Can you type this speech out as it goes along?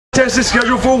contest is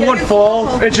scheduled for one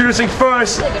fall. Introducing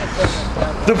first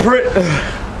the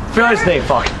His name,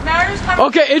 fuck.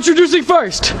 Okay, introducing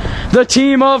first the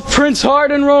team of Prince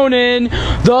Heart and Ronin,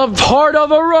 the Heart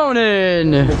of a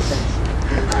Ronin.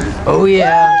 Oh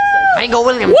yeah. Mango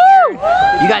Williams. Woo!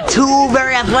 You got two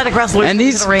very athletic wrestlers. And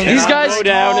these guys,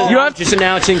 you have just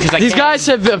announcing because these guys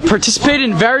have participated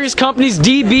in various companies,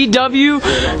 DBW,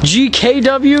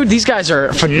 GKW. These guys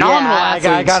are phenomenal athletes.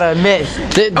 I gotta admit.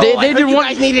 They did one. You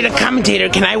guys needed a commentator.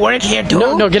 Can I work here too?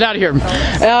 No, get out of here.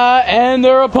 And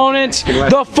their opponents,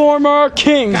 the former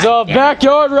kings of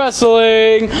backyard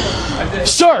wrestling,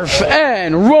 Surf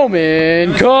and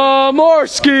Roman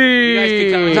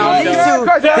Komorski. Now these two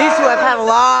have had a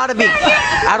lot of beef.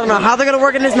 I don't know how they're gonna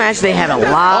work in this match. They had a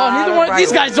lot. Neither one.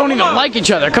 These guys don't even like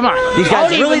each other. Come on. These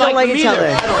guys really don't like each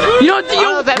other. You know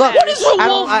what is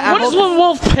with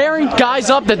Wolf pairing guys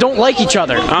up that don't like each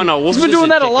other? I don't know. He's been doing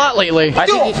that a lot lately.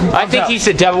 I think he's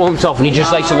the devil himself, and he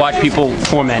just likes to watch people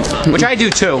torment, which I do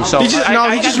too. So he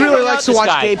just really likes to watch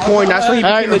gay porn. That's why he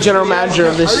became the general manager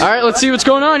of this. All right, let's see what's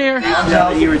going on here. You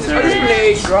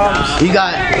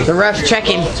got the ref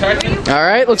checking. All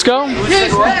right, let's go.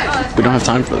 We don't have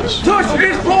time for this.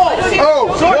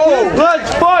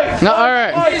 Let's fight! No, all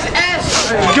right.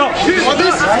 Go.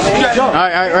 All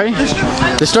right, ready?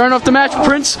 They're starting off the match.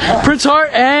 Prince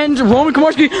Heart and Roman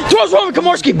Komorski throws Roman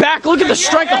Komorski back. Look at the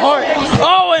strength of Heart.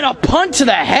 Oh, and a punt to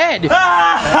the head.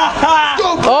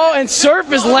 Oh, and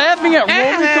Surf is laughing at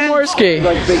Roman Komorski.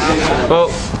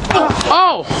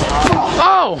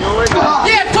 Oh!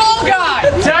 Yeah, tall guy!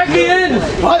 Tag me in!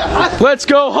 Let's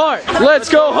go Heart! Let's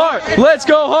go Heart! Let's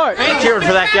go Heart! cheering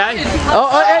for that guy.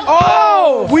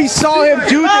 We saw him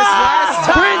do this last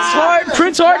time.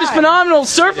 Prince Heart is phenomenal.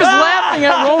 Surf is laughing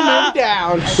at Roman.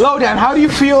 Low down. How do you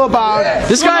feel about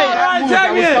this guy?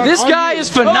 This guy is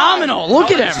phenomenal. Look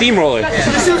at him. Steamroller.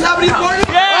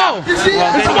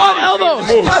 Elbow.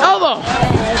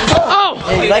 Oh!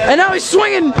 And now he's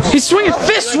swinging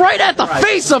fists right at the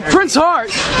face of Prince Heart.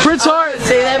 Prince Heart.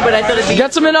 Say that, but I thought it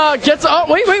gets him in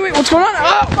wait, what's going on?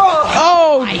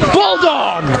 Oh,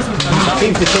 Bulldog!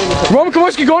 Roman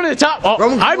Komorski going to the top.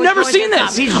 I've never seen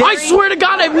this. I swear to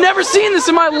God, I've never seen this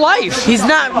in my life. He's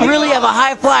not really of a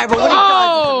high flyer, but what he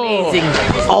does is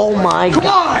amazing. Oh my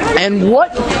God! And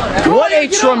what a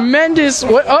tremendous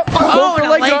and a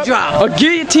leg drop. A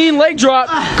guillotine leg drop.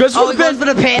 Because he goes for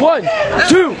the pin. 1, 2.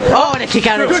 Oh, and a kick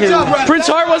out of 2. Prince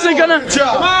Heart wasn't gonna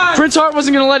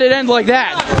let it end like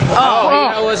that.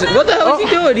 What the hell is he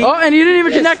doing? And he didn't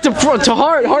even connect to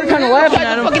Heart. Heart kind of laughing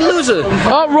at him. Fucking loser.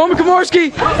 Roman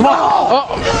Komorski. Come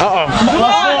on,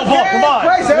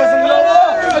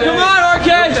 RK!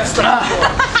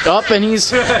 Up and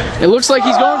it looks like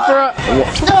he's going for a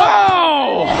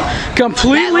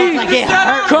completely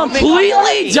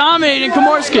dominating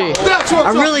Komorski.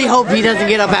 I really hope he doesn't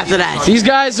get up after that. These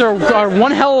guys are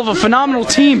one hell of a phenomenal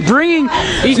team, raising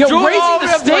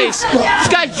the stakes. This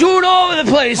guy's drooling all over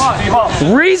the place.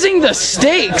 Raising the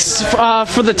stakes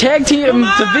for the tag team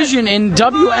division in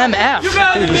WMF.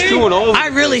 I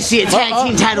really see a tag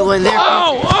team title in there.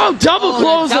 Double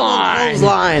clothesline.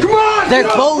 Come on, they're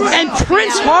close. And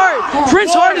Prince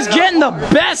Heart is getting the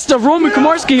best of Roman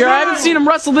Komorski here. I haven't seen him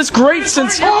wrestle this great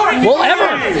since, ever.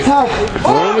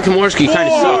 Roman Komorski kind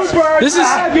of sucks. This is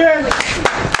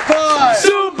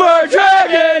Super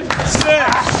Dragon.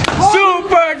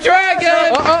 Super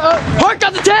Dragon. Heart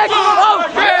got the tag.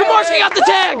 Komorski got the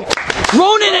tag.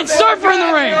 Ronin and Surf are in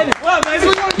the ring.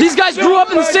 These guys grew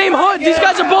up in the same hood. These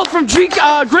guys are both from Great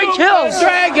Kills.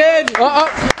 Dragon.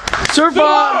 Surf.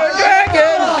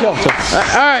 Dragon.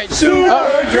 Alright.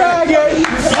 Super Dragon.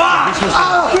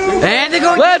 And they're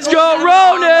going. Let's go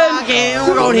Ronin.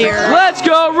 We're going here. Let's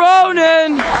go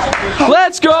Ronin.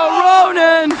 Let's go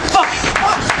Ronin.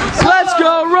 Let's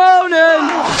go Ronin.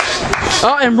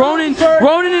 And Ronin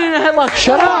in a headlock.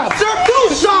 Shut up.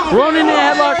 Ronin in a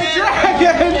headlock.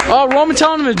 Roman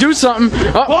telling him to do something.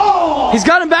 He's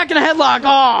got him back in a headlock.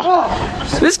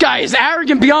 This guy is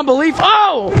arrogant beyond belief.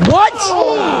 What?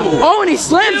 And he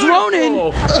slams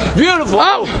Ronin. Beautiful.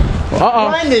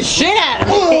 Run the shit out of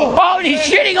me. And he's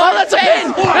shitting on that's a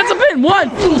pin. That's a pin. 1.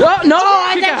 That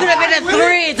could have been a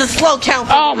 3. It's a slow count.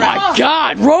 My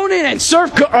God. Ronin and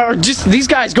Surf are just these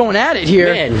guys going at it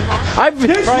here.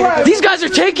 These guys are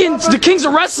taking the Kings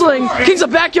of Wrestling, Kings of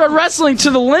Backyard Wrestling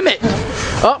to the limit.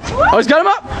 He's got him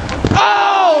up.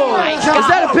 Is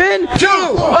that a pin? 2.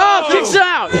 Kicks it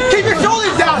out. Keep your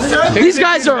shoulders down, sir. These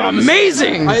guys are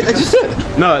amazing. I just did.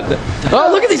 No. Oh,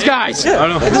 look at these guys.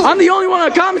 I'm the only one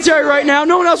on commentary right now.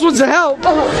 No one else wants to help.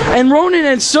 And Ronin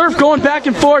and Surf going back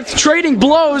and forth, trading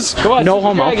blows. No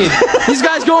homo. These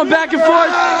guys going back and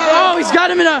forth. Oh, he's got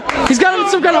him in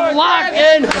some kind of lock.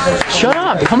 And shut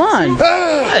up. Come on.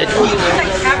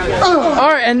 All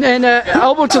right, and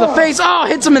elbow to the face. Oh,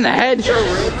 hits him in the head.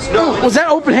 Was that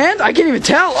open hand? I can't even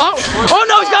tell. Oh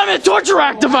no, he's got him in a torture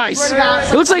rack device.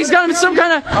 It looks like he's got him in some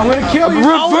kind of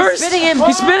reverse.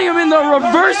 He's spinning him in the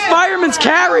reverse fireman's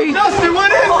carry. Dustin,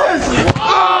 what is this?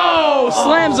 Oh,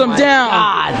 slams him down.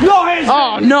 No hands.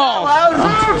 Oh no.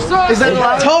 Is that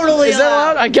allowed? Totally Is that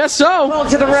allowed? I guess so.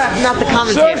 to the ref, not the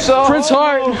commentator. Prince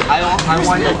Heart.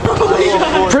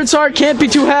 Prince Heart can't be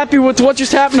too happy with what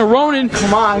just happened to Ronin.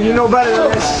 Come on, you know better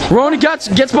than this. Ronin gets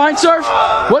behind Surf.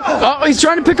 What? Oh, he's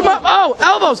trying to pick him up. Oh,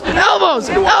 elbows, elbows,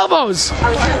 elbows.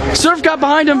 Surf got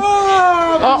behind him.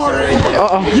 Yeah.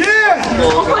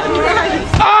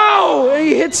 Oh, and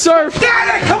he hit Surf.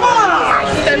 Get it, come on.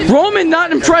 Roman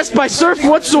not impressed by Surf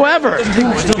whatsoever.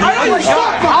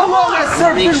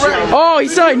 Oh, he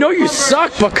said, I know you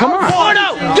suck, but come on. Oh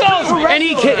no! Go! And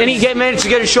he managed to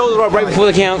get his shoulder up right before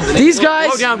the count. These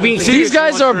guys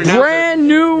are brand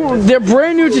new. They're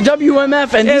brand new to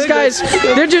WMF, and these guys,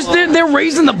 they're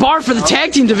raising the bar for the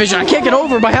tag team division. I can't get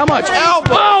over by how much.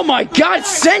 Oh my God!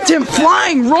 Sent him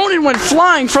flying. Ronin went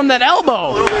flying from that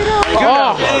elbow.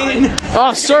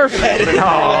 Oh, Surf.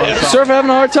 Surf having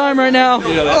a hard time right now.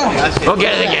 We'll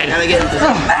get it again.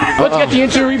 Let's get the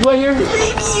instant replay here.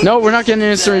 No, we're not getting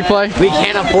an instant replay. We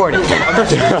can't afford it.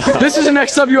 This is an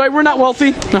XWA. We're not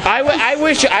wealthy. I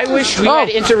wish we had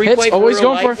instant replay. Oh, he's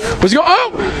going for it. Was he going?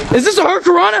 Oh, is this a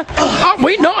Hurricanrana? Oh,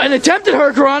 wait, no, an attempted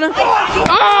Hurricanrana.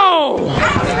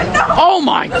 Oh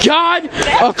my God!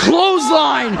 A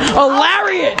clothesline, a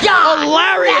lariat, a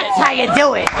lariat. That's how you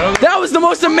do it. That was the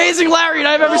most amazing lariat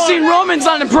I've ever seen. Roman's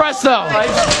not impressed though.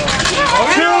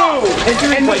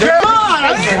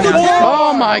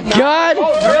 Oh my God!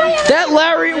 That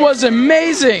lariat was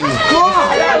amazing.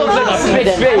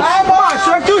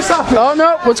 Oh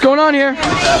no! What's going on here?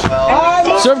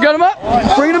 Surf got him up,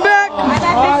 bringing him back.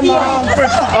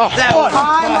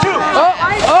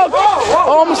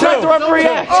 Almost knocked the referee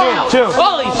out.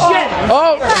 Holy shit!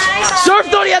 Oh, Surf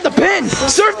thought he had the pin.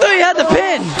 Surf thought he had the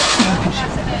pin.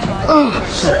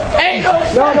 Hey! No,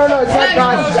 it's not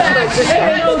God.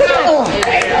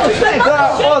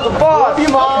 Oh, the ball.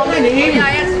 Come on. And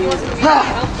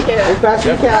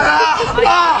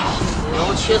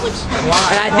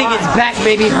I think his back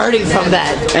may be hurting from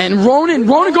that. And Ronin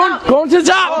going to the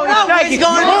top. He's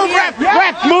going Move,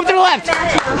 ref, move to the left.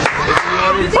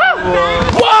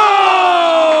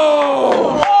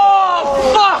 Whoa! Oh,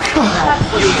 fuck!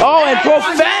 Oh, and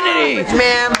profanity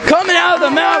coming out of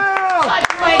the mouth.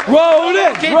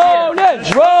 Ronin!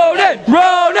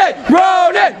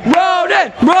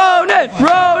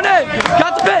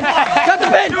 Got the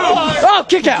pin! Oh,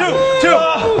 kick out! Two.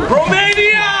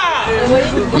 Romania!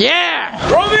 Yeah!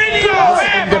 Romania!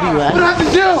 What do I have to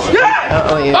do?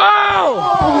 Oh!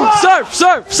 Surf!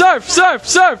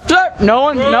 No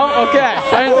one? No? Okay.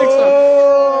 I didn't think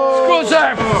so. Screw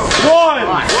Surf!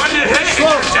 One to hit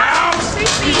down.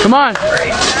 Come on.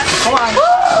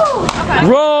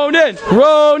 Ronin!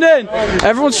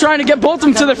 Everyone's trying to get both of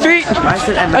them to their feet.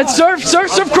 And Surf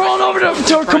crawling over to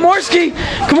Komorski.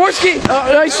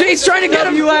 He's trying to get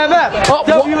him.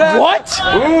 What?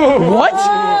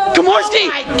 Komorski!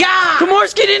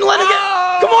 Komorski didn't let him get.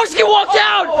 Komorski walked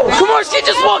out. Komorski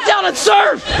just walked out on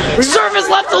Surf. Surf is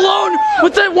left alone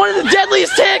with one of the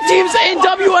deadliest tag teams in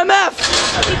WMF.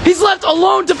 He's left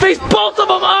alone to face both of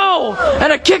them. Oh,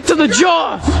 and a kick to the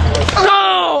jaw.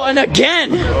 Oh, and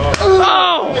again.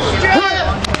 Oh,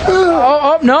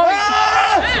 no.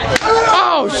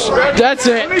 Oh, that's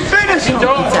it. Let me finish him.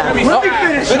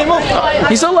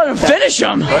 He's not letting him finish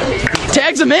him.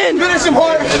 Tags him in. Finish him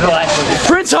hard.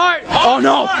 Prince Heart. Oh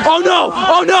no.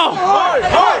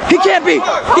 He can't be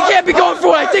going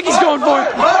for it. I think he's going for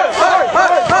it.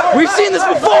 We've seen this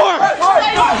before.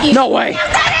 No way.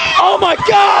 Oh my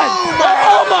God.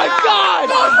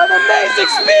 An amazing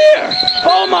spear.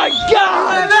 Oh my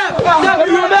God.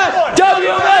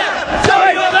 WMF.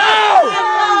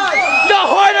 The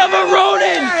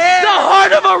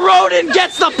Heart of a Ronin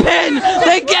gets the pin.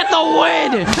 They get the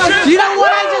win. You know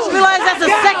what? I just realized that's the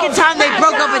second time they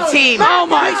broke up a team. Oh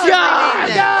my God.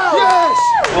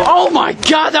 Oh my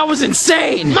God, that was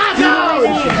insane. Woo!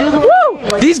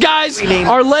 These guys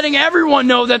are letting everyone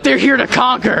know that they're here to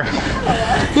conquer.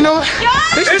 You know,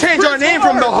 they should change our name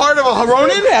from the Heart of a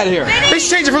Ronin. Get out of here. They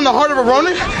should change it from the Heart of a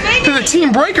Ronin to the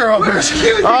Team Breaker Uppers.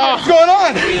 What's going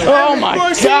on? Oh my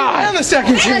God! And the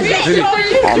second team.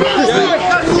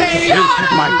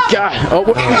 My God!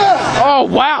 Oh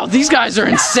wow! These guys are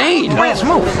insane. The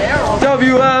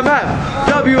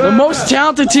most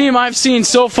talented team I've seen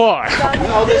so far.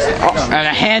 And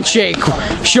a handshake,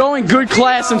 showing good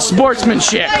class and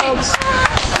sportsmanship.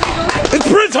 It's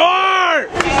Prince Heart!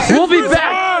 We'll be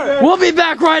back. We'll be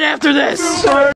back right after this.